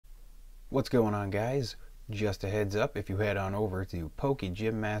What's going on, guys? Just a heads up, if you head on over to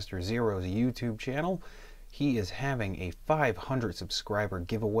Gym Zero's YouTube channel, he is having a 500 subscriber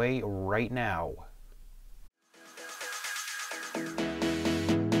giveaway right now.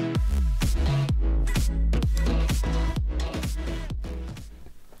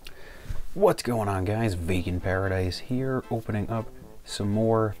 What's going on, guys? Vegan Paradise here, opening up some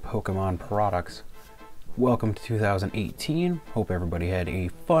more Pokemon products. Welcome to 2018. Hope everybody had a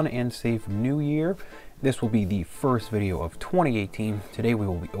fun and safe new year. This will be the first video of 2018. Today we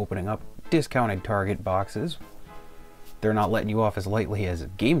will be opening up discounted Target boxes. They're not letting you off as lightly as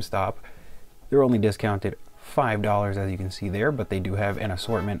GameStop. They're only discounted $5, as you can see there, but they do have an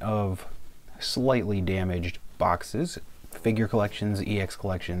assortment of slightly damaged boxes, figure collections, EX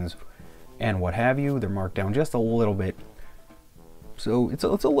collections, and what have you. They're marked down just a little bit. So it's a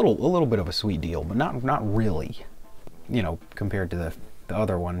little bit of a sweet deal, but not really, you know, compared to the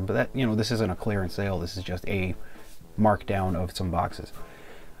other one. But that, you know, this isn't a clearance sale. This is just a markdown of some boxes.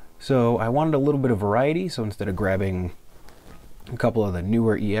 So I wanted a little bit of variety. So instead of grabbing a couple of the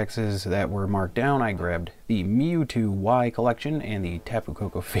newer EXs that were marked down, I grabbed the Mewtwo Y Collection and the Tapu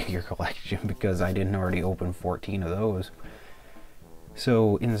Koko Figure Collection because I didn't already open 14 of those.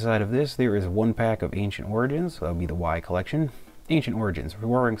 So inside of this, there is one pack of Ancient Origins. So that'll be the Y Collection. Ancient Origins,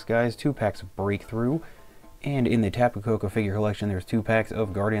 Roaring Skies, 2 packs of Breakthrough, and in the Tapu Koko Figure Collection there's 2 packs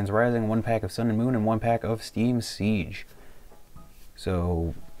of Guardians Rising, 1 pack of Sun and Moon, and 1 pack of Steam Siege.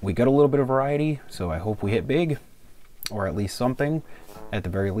 So we got a little bit of variety, so I hope we hit big, or at least something. At the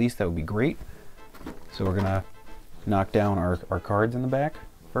very least, that would be great. So we're gonna knock down our cards in the back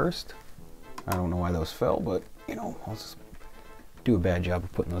first. I don't know why those fell, but you know, I'll just do a bad job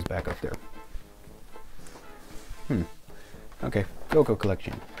of putting those back up there. Okay, Koko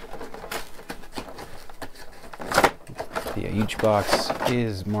Collection. Yeah, each box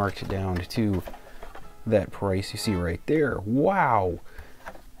is marked down to that price you see right there. Wow!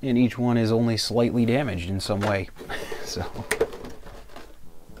 And each one is only slightly damaged in some way. So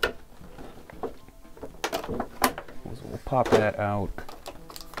we'll pop that out.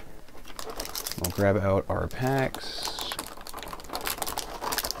 We'll grab out our packs.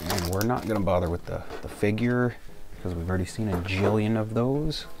 And we're not going to bother with the figure, because we've already seen a jillion of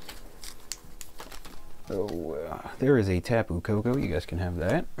those. So there is a Tapu Koko. You guys can have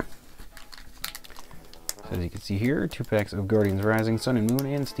that. So as you can see here, 2 packs of Guardians Rising, Sun and Moon,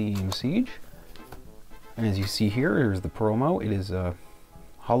 and Steam Siege. And as you see here, there's the promo. It is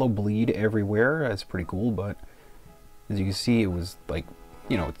Hollow Bleed everywhere. That's pretty cool, but as you can see, it was like,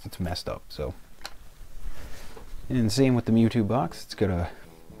 you know, it's messed up. So, and same with the Mewtwo box. It's got a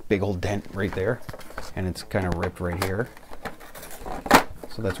big old dent right there, and it's kind of ripped right here.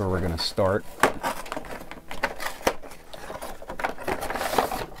 So that's where we're going to start.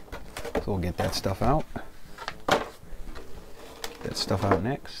 So we'll get that stuff out. That stuff out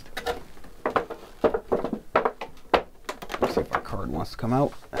next. Let's see if our card wants to come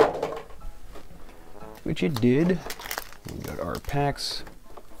out, which it did. We got our packs.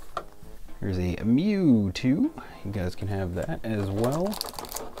 Here's a Mewtwo. You guys can have that as well.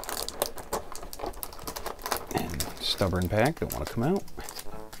 Stubborn pack, don't want to come out.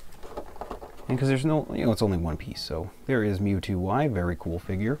 And because there's no, you know, it's only one piece, so there is Mewtwo Y, very cool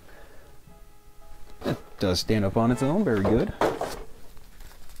figure. It does stand up on its own, very good.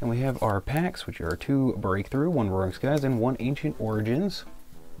 And we have our packs, which are 2 Breakthrough, 1 Roaring Skies, and 1 Ancient Origins.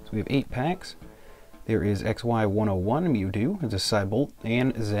 So we have 8 packs. There is XY101 Mewtwo, it's a Psybolt,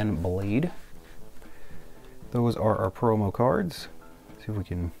 and Zen Blade. Those are our promo cards. Let's see if we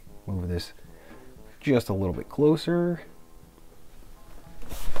can move this just a little bit closer.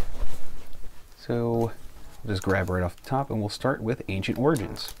 So we'll just grab right off the top, and we'll start with Ancient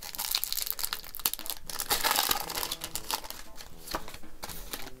Origins.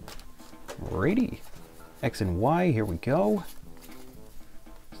 Alrighty, X and Y, here we go.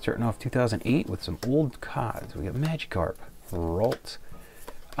 Starting off 2008 with some old cards. We got Magikarp, Ralt,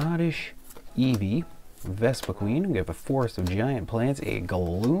 Oddish, Eevee, Vespiquen. We have a Forest of Giant Plants, a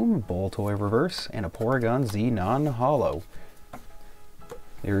Gloom, Boltoy Reverse, and a Porygon Z non-hollow.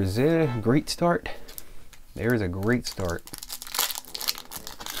 There's a great start. There's a great start.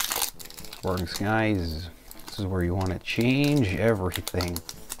 Roaring Skies. This is where you want to change everything.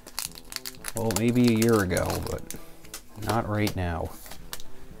 Well, maybe a year ago, but not right now.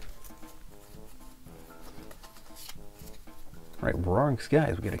 Right, Roaring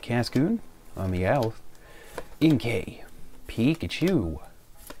Skies. We got a Cascoon, a Meowth, Inkay, Pikachu,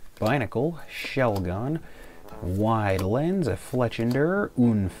 Binacle, Shelgon, Wide Lens, a Fletchinder,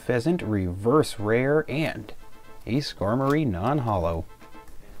 Unpheasant, Reverse Rare, and a Skarmory non-hollow.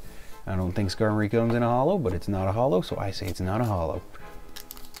 I don't think Skarmory comes in a holo, but it's not a holo, so I say it's not a holo.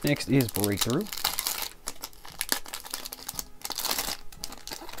 Next is Breakthrough.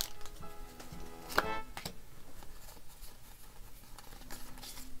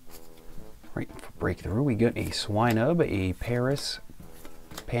 Right, for Breakthrough, we got a Swinub, a Paris,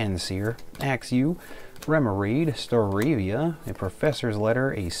 Panseer, Axew, Remoraid, Staravia, a Professor's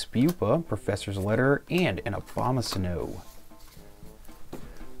Letter, a Spupa, Professor's Letter, and an Abomasnow.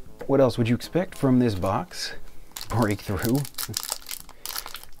 What else would you expect from this box? Breakthrough.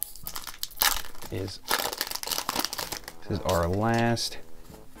 This is our last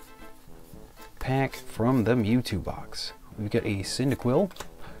pack from the Mewtwo box. We've got a Cyndaquil,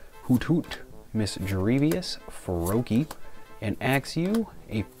 Hoot Hoot, Miss Drevius, Froakie, an Axew,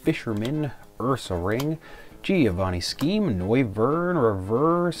 a Fisherman, Ursa Ring, Giovanni Scheme, Noivern,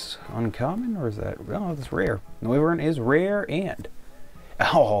 Reverse, Uncommon, or is that, oh, that's rare. Noivern is rare, and,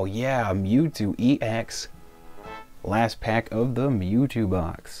 oh yeah, Mewtwo EX. Last pack of the Mewtwo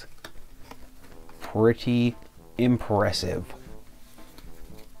box. Pretty impressive.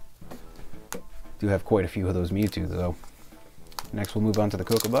 Do have quite a few of those Mewtwo though. Next we'll move on to the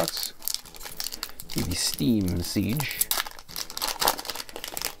Koko Box. The Steam Siege.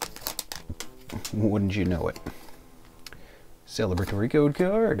 Wouldn't you know it? Celebratory code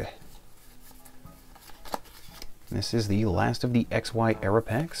card. This is the last of the XY era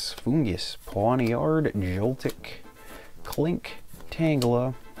packs. Fungus, Pawniard, Joltik, Clink,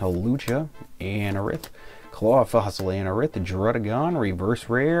 Tangela, Hawlucha, Anorith, Claw Fossil Anorith, Druddigon, Reverse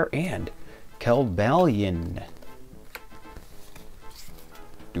Rare, and Kelbalion.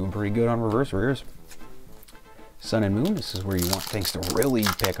 Doing pretty good on reverse rares. Sun and Moon, this is where you want things to really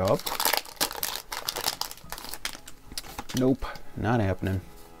pick up. Nope, not happening.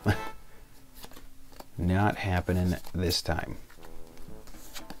 Not happening this time.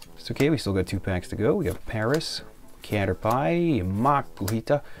 It's okay, we still got 2 packs to go. We have Paris, Caterpie,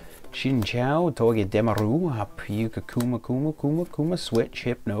 Makuhita, Chinchou, Togedemaru, Hapyuka, Kuma, Switch,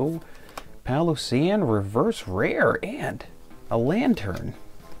 Hypno, Palosan, Reverse Rare, and a Lantern.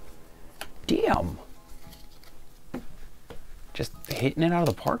 Damn! Just hitting it out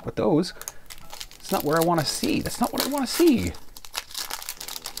of the park with those. It's not where I want to see. That's not what I want to see.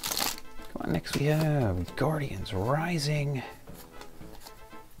 Come on, next we have Guardians Rising.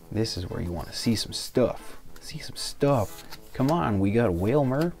 This is where you want to see some stuff. See some stuff. Come on, we got a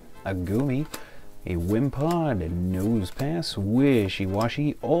Wailmer, a Goomy, a Wimpod, a Nosepass,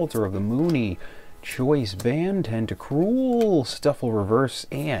 Wishy-Washy, Altar of the Moony, Choice Band, Tentacruel, Stuffle Reverse,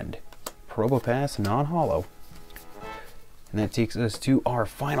 and Probopass non-holo. And that takes us to our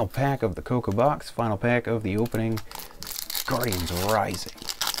final pack of the Koko Box, final pack of the opening, Guardians Rising.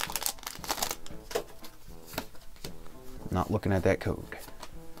 Not looking at that code.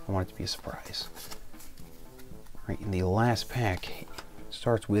 I want it to be a surprise. Right, in the last pack,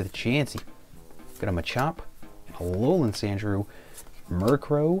 starts with Chansey. Got a Machop, a Alolan Sandshrew,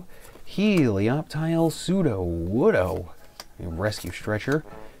 Murkrow, Helioptile, Sudowoodo, a Rescue Stretcher,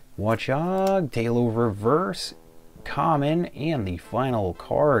 Watchog, Tail Reverse, Common, and the final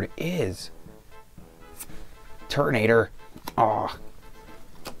card is Turtonator. Aw.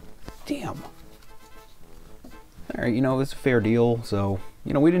 Damn. Alright, you know, it's a fair deal, so,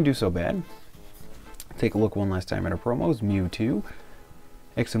 you know, we didn't do so bad. Take a look one last time at our promos. Mewtwo,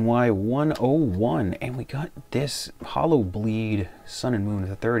 X and Y 101, and we got this Hollow Bleed Sun and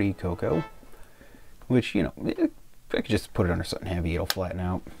Moon at 30 Koko, which, you know, if I could just put it under something heavy, it'll flatten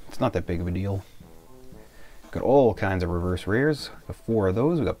out. It's not that big of a deal. Got all kinds of reverse rares. Got 4 of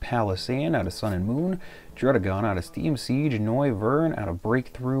those. We got Palosan out of Sun and Moon, Druddigon out of Steam Siege, Noivern out of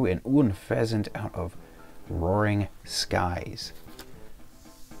Breakthrough, and Unpheasant out of Roaring Skies.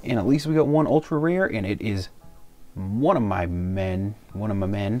 And at least we got 1 ultra rare, and it is one of my men,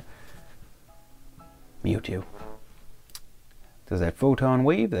 Mewtwo. Does that Photon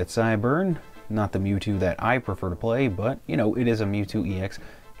Wave, that Psyburn, not the Mewtwo that I prefer to play, but, you know, it is a Mewtwo EX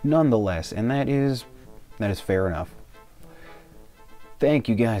nonetheless, and that is fair enough. Thank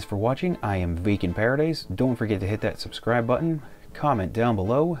you guys for watching. I am Vacant Paradise. Don't forget to hit that subscribe button, comment down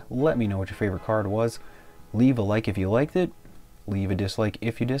below, let me know what your favorite card was, leave a like if you liked it, leave a dislike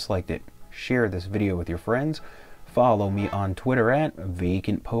if you disliked it, share this video with your friends, follow me on Twitter at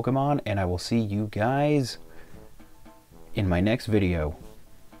Vacant Pokemon, and I will see you guys in my next video.